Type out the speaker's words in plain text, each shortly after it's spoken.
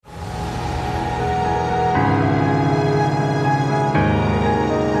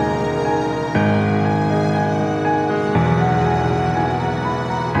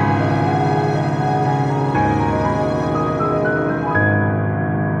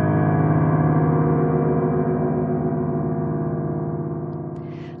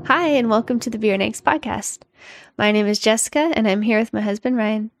Hi, and welcome to the Beer and Eggs podcast. My name is Jessica, and I'm here with my husband,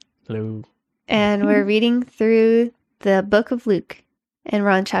 Ryan. Hello. And we're reading through the book of Luke, and we're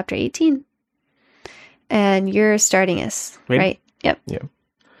on chapter 18. And you're starting us, right? Yep. Yeah.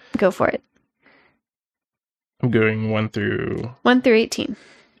 Go for it. I'm going 1 through... 1 through 18.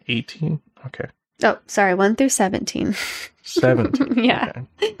 18? Okay. Oh, sorry, 1 through 17. 17. Yeah.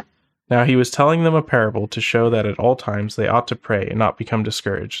 Okay. Now he was telling them a parable to show that at all times they ought to pray and not become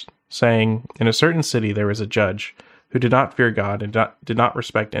discouraged, saying, in a certain city there was a judge who did not fear God and did not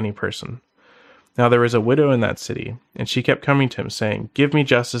respect any person. Now there was a widow in that city, and she kept coming to him, saying, give me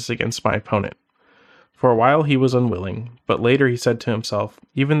justice against my opponent. For a while he was unwilling, but later he said to himself,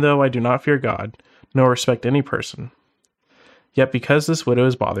 even though I do not fear God, nor respect any person, yet because this widow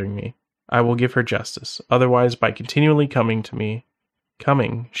is bothering me, I will give her justice. Otherwise, by continually coming,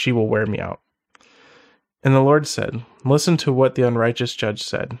 she will wear me out. And the Lord said, listen to what the unrighteous judge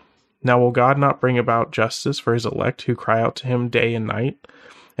said. Now will God not bring about justice for his elect who cry out to him day and night?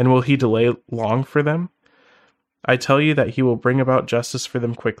 And will he delay long for them? I tell you that he will bring about justice for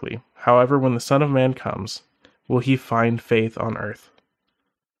them quickly. However, when the Son of Man comes, will he find faith on earth?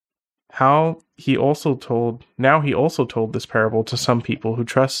 Now he also told this parable to some people who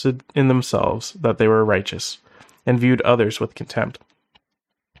trusted in themselves that they were righteous, and viewed others with contempt.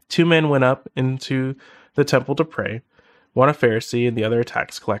 2 men went up into the temple to pray, one a Pharisee and the other a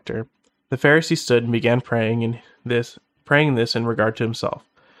tax collector. The Pharisee stood and began praying this in regard to himself.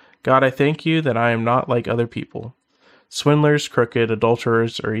 God, I thank you that I am not like other people, swindlers, crooked,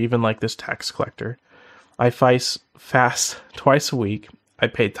 adulterers, or even like this tax collector. I fast twice a week. I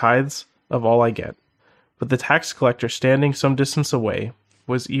pay tithes of all I get. But the tax collector, standing some distance away,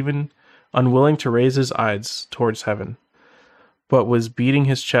 was even unwilling to raise his eyes towards heaven, but was beating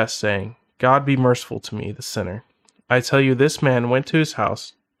his chest, saying, God be merciful to me, the sinner. I tell you, this man went to his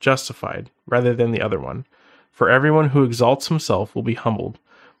house justified rather than the other one. For everyone who exalts himself will be humbled,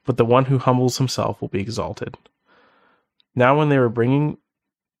 but the one who humbles himself will be exalted. Now when they were bringing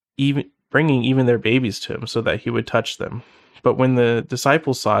even their babies to him so that he would touch them. But when the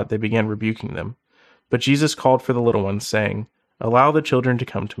disciples saw it, they began rebuking them. But Jesus called for the little ones, saying, allow the children to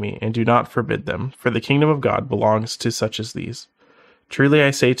come to me, and do not forbid them, for the kingdom of God belongs to such as these. Truly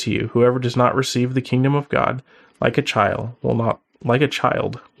I say to you, whoever does not receive the kingdom of God like a child will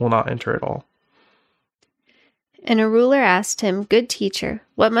not enter at all. And a ruler asked him, good teacher,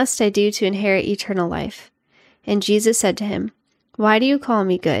 what must I do to inherit eternal life? And Jesus said to him, why do you call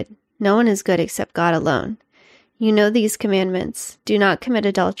me good? No one is good except God alone. You know these commandments. Do not commit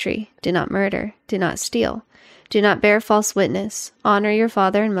adultery. Do not murder. Do not steal. Do not bear false witness. Honor your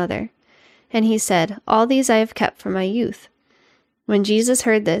father and mother. And he said, all these I have kept from my youth. When Jesus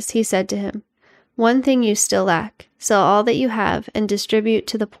heard this, he said to him, one thing you still lack. Sell all that you have and distribute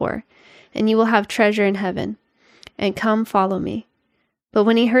to the poor, and you will have treasure in heaven. And come, follow me. But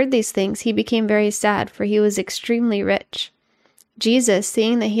when he heard these things, he became very sad, for he was extremely rich. Jesus,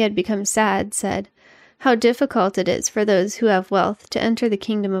 seeing that he had become sad, said, how difficult it is for those who have wealth to enter the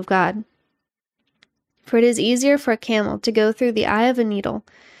kingdom of God. For it is easier for a camel to go through the eye of a needle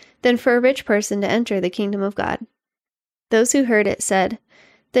than for a rich person to enter the kingdom of God. Those who heard it said,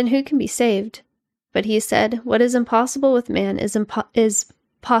 then who can be saved? But he said, what is impossible with man is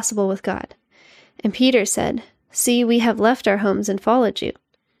possible with God. And Peter said, see, we have left our homes and followed you.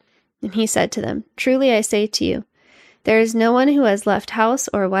 And he said to them, truly I say to you, there is no one who has left house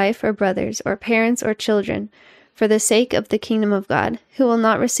or wife or brothers or parents or children for the sake of the kingdom of God, who will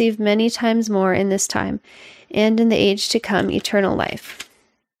not receive many times more in this time and in the age to come eternal life.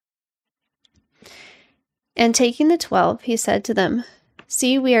 And taking the 12, he said to them,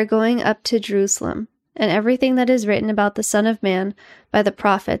 see, we are going up to Jerusalem, and everything that is written about the Son of Man by the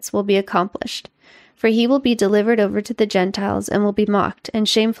prophets will be accomplished. For he will be delivered over to the Gentiles and will be mocked and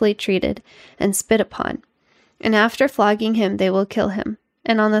shamefully treated and spit upon. And after flogging him, they will kill him,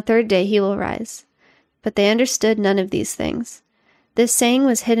 and on the 3rd day he will rise. But they understood none of these things. This saying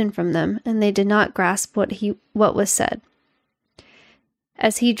was hidden from them, and they did not grasp what was said.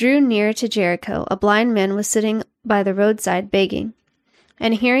 As he drew near to Jericho, a blind man was sitting by the roadside begging.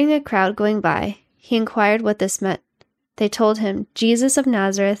 And hearing a crowd going by, he inquired what this meant. They told him, Jesus of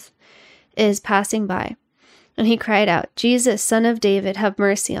Nazareth is passing by. And he cried out, Jesus, Son of David, have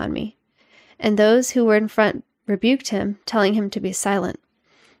mercy on me. And those who were in front rebuked him, telling him to be silent.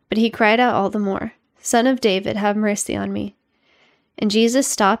 But he cried out all the more, Son of David, have mercy on me. And Jesus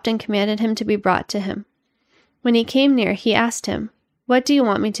stopped and commanded him to be brought to him. When he came near, he asked him, what do you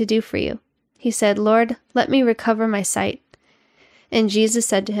want me to do for you? He said, Lord, let me recover my sight. And Jesus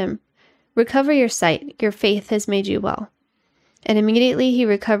said to him, recover your sight, your faith has made you well. And immediately he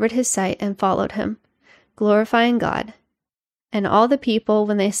recovered his sight and followed him, glorifying God. And all the people,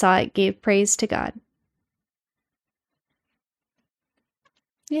 when they saw it, gave praise to God.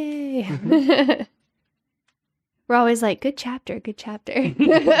 Yay. We're always like, good chapter, good chapter.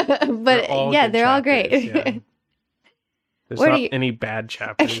 But yeah, they're all great. Yeah. There's not any bad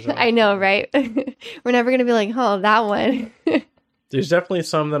chapters. I know, right? We're never going to be like, oh, that one. There's definitely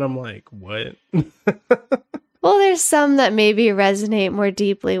some that I'm like, what? Well, there's some that maybe resonate more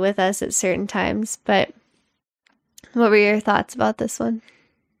deeply with us at certain times. But what were your thoughts about this one?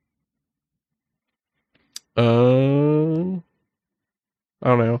 I don't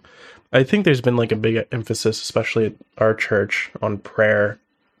know. I think there's been like a big emphasis, especially at our church, on prayer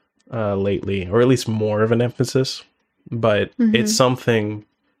lately, or at least more of an emphasis. But it's something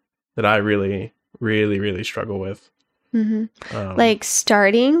that I really, really, really struggle with. Like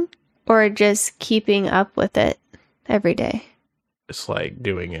starting or just keeping up with it every day? It's like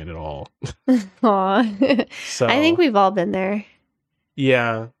doing it at all. Aw. So I think we've all been there.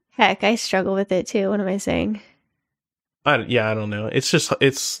 Yeah. Heck, I struggle with it too. What am I saying? I don't know. It's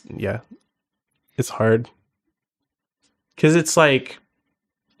hard. Because it's like,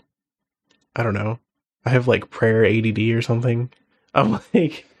 I don't know. I have like prayer ADD or something. I'm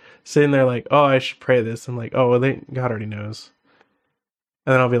like sitting there like, oh, I should pray this. I'm like, oh, well, God already knows.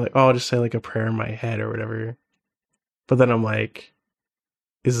 And then I'll be like, oh, I'll just say like a prayer in my head or whatever. But then I'm like,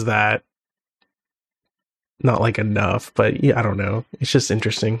 is that not like enough? But yeah, I don't know. It's just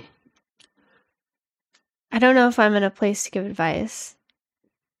interesting. I don't know if I'm in a place to give advice,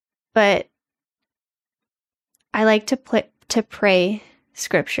 but I like to pray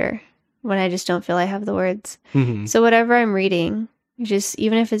scripture when I just don't feel I have the words. So whatever I'm reading, just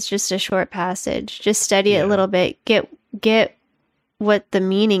even if it's just a short passage, just study it a little bit, get what the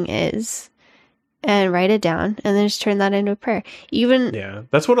meaning is and write it down, and then just turn that into a prayer.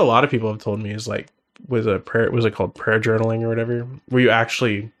 That's what a lot of people have told me is like, was it called prayer journaling or whatever, where you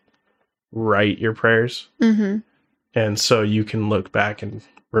actually write your prayers. And so you can look back and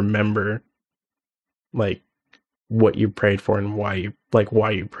remember like what you prayed for and why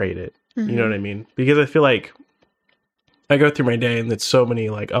you prayed it. You know what I mean? Because I feel like I go through my day and it's so many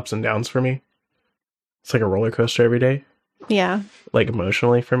like ups and downs for me. It's like a roller coaster every day. Yeah. Like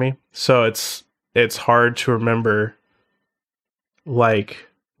emotionally for me. So it's hard to remember like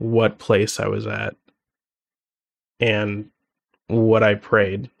what place I was at and what I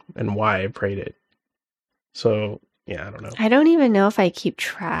prayed and why I prayed it. So, yeah, I don't know. I don't even know if I keep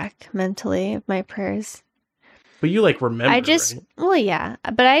track mentally of my prayers. But you like remember, right? Well, yeah,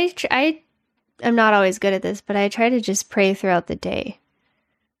 but I'm not always good at this, but I try to just pray throughout the day.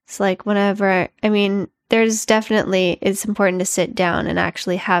 It's like whenever, there's definitely, it's important to sit down and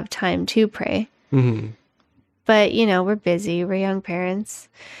actually have time to pray. But, we're busy, we're young parents.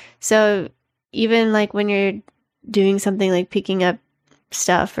 So even like when you're doing something like picking up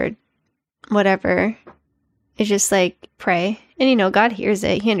stuff or whatever, it's just like pray. And, God hears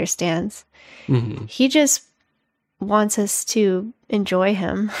it. He understands. He just wants us to enjoy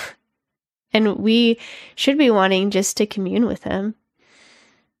him. And we should be wanting just to commune with him.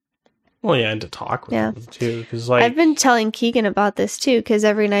 Well, yeah, and to talk with him too. Because I've been telling Keegan about this too, because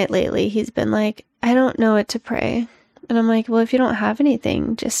every night lately he's been like, I don't know what to pray. And I'm like, well, if you don't have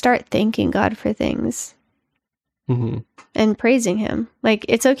anything, just start thanking God for things. And praising him. Like,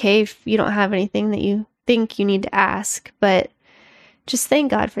 it's okay if you don't have anything that you think you need to ask, but just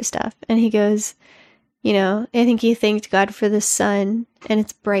thank God for stuff. And he goes, I think he thanked God for the sun and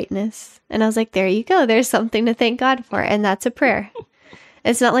its brightness. And I was like, there you go. There's something to thank God for. And that's a prayer.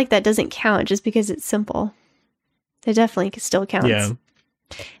 It's not like that doesn't count just because it's simple. It definitely still counts. Yeah.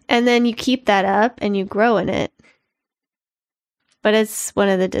 And then you keep that up and you grow in it. But it's one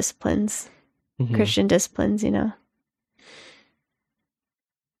of the disciplines, Christian disciplines,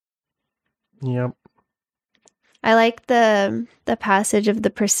 Yep. I like the passage of the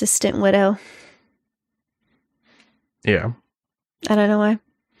persistent widow. Yeah. I don't know why.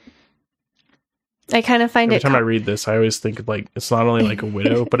 I kind of find every time I read this, I always think like it's not only like a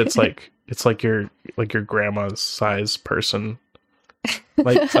widow, but it's like your grandma's size person,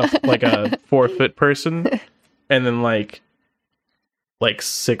 like a 4-foot person, and then like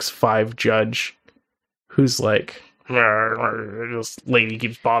 6'5" judge who's like, this lady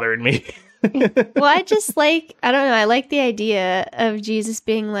keeps bothering me. Well, I don't know. I like the idea of Jesus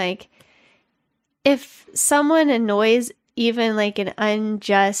being like, if someone annoys even like an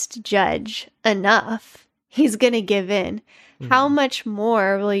unjust judge enough, he's going to give in. How much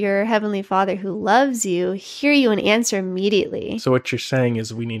more will your heavenly Father who loves you hear you and answer immediately? So what you're saying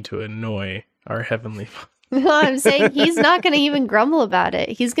is we need to annoy our heavenly Father. No, I'm saying he's not going to even grumble about it.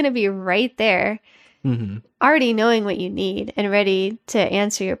 He's going to be right there, already knowing what you need and ready to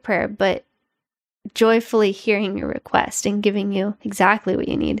answer your prayer, but joyfully hearing your request and giving you exactly what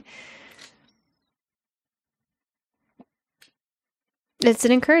you need. It's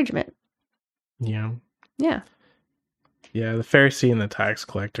an encouragement. Yeah. Yeah. Yeah, the Pharisee and the tax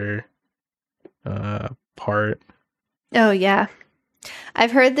collector part. Oh, yeah.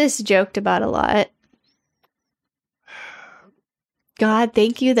 I've heard this joked about a lot. God,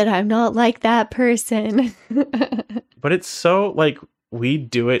 thank you that I'm not like that person. But it's so, like, we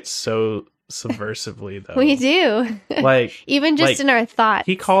do it so subversively, though. We do. Like, even just like, in our thoughts.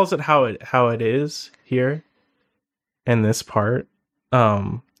 He calls it how it is here in this part.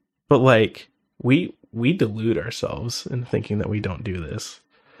 But like we delude ourselves in thinking that we don't do this.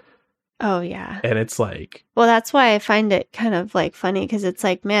 Oh, yeah. And it's like... Well, that's why I find it kind of, like, funny, because it's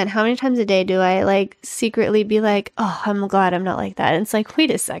like, man, how many times a day do I, like, secretly be like, oh, I'm glad I'm not like that. And it's like,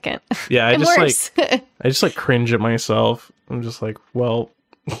 wait a second. Yeah, I just, like, cringe at myself. I'm just like, well...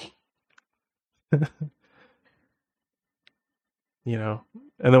 you know?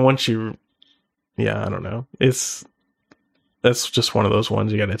 And then once you... Yeah, I don't know. That's just one of those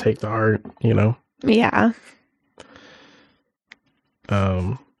ones you gotta take to heart, you know? Yeah.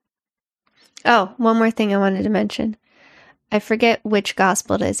 Oh, one more thing I wanted to mention. I forget which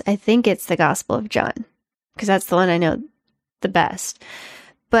gospel it is. I think it's the Gospel of John, because that's the one I know the best.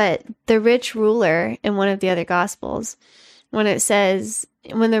 But the rich ruler in one of the other gospels, when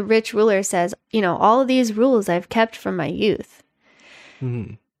the rich ruler says, you know, all of these rules I've kept from my youth,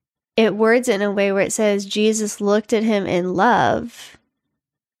 it words it in a way where it says Jesus looked at him in love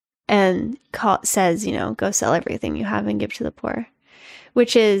and says, you know, go sell everything you have and give to the poor,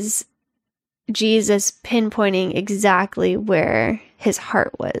 which is Jesus pinpointing exactly where his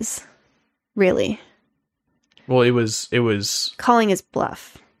heart was, really. Well, it was calling his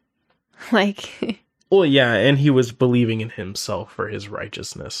bluff. Like... Well, yeah, and he was believing in himself for his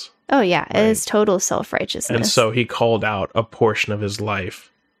righteousness. Oh, yeah, right? It is total self-righteousness. And so he called out a portion of his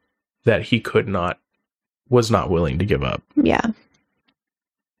life that he was not willing to give up. Yeah.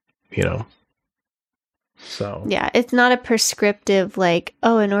 You know? So. Yeah, it's not a prescriptive, like,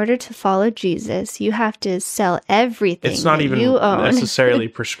 oh, in order to follow Jesus, you have to sell everything it's not even you own. necessarily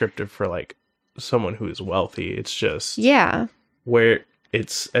prescriptive for, like, someone who is wealthy. It's just... Yeah. Where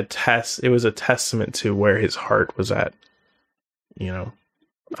it was a testament to where his heart was at. You know?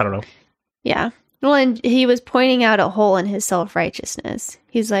 I don't know. Yeah. Well, and he was pointing out a hole in his self-righteousness.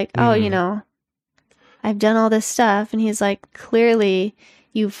 He's like, oh, you know, I've done all this stuff. And he's like, clearly,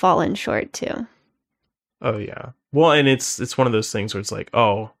 you've fallen short, too. Oh, yeah. Well, and it's one of those things where it's like,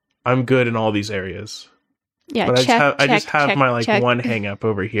 oh, I'm good in all these areas. Yeah, but I just have my, like, check. one hang up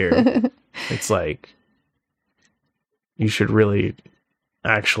over here. It's like, you should really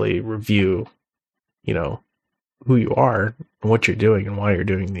actually review, you know, who you are and what you're doing and why you're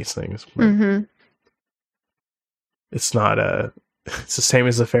doing these things. It's not it's the same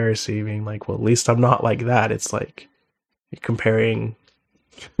as the Pharisee being like, well, at least I'm not like that. It's like you're comparing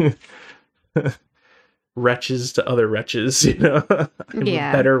wretches to other wretches, you know? I'm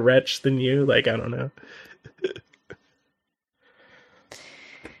a better wretch than you. Like, I don't know.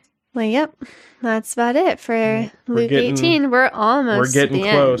 Well, yep. That's about it for Luke 18. We're almost We're getting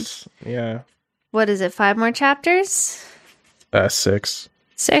close. End. Yeah. What is it? 5 more chapters? 6.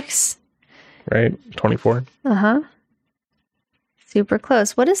 6. Right? 24. Uh-huh. Super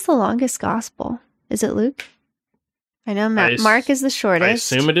close. What is the longest gospel? Is it Luke? I know Mark is the shortest. I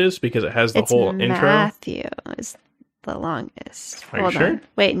assume it is because it has the whole intro. Matthew is the longest. Are you sure?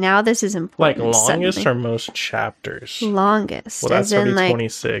 Wait, now this is important. Like longest suddenly. or most chapters? Longest. Well, that's already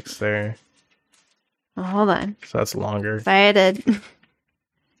 26 there. Oh, hold on. So that's longer. If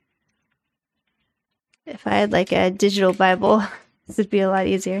I had like a digital Bible, this would be a lot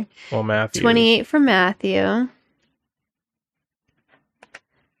easier. Well, Matthew. 28 for Matthew.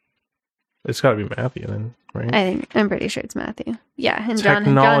 It's got to be Matthew then, right? I'm pretty sure it's Matthew. Yeah, and John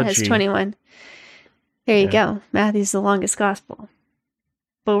has 21. There you go. Matthew's the longest gospel.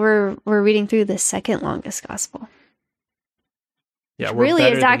 But we're reading through the second longest gospel. Yeah, we're really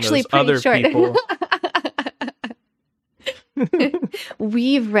is actually pretty short.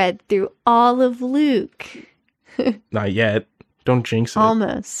 We've read through all of Luke. Not yet. Don't jinx it.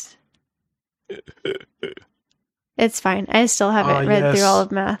 Almost. It's fine. I still haven't read through all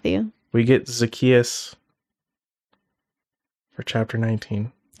of Matthew. We get Zacchaeus for chapter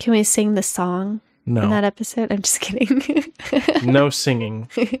 19. Can we sing the song in that episode? I'm just kidding. No singing.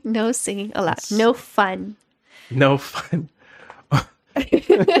 No singing allowed. No fun. No fun.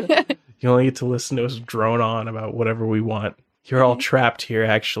 You only get to listen to us drone on about whatever we want. You're all trapped here,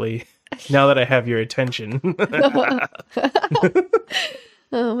 actually. Now that I have your attention.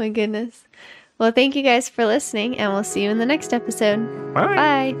 Oh my goodness. Well, thank you guys for listening, and we'll see you in the next episode. Bye.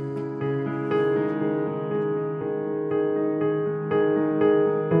 Bye.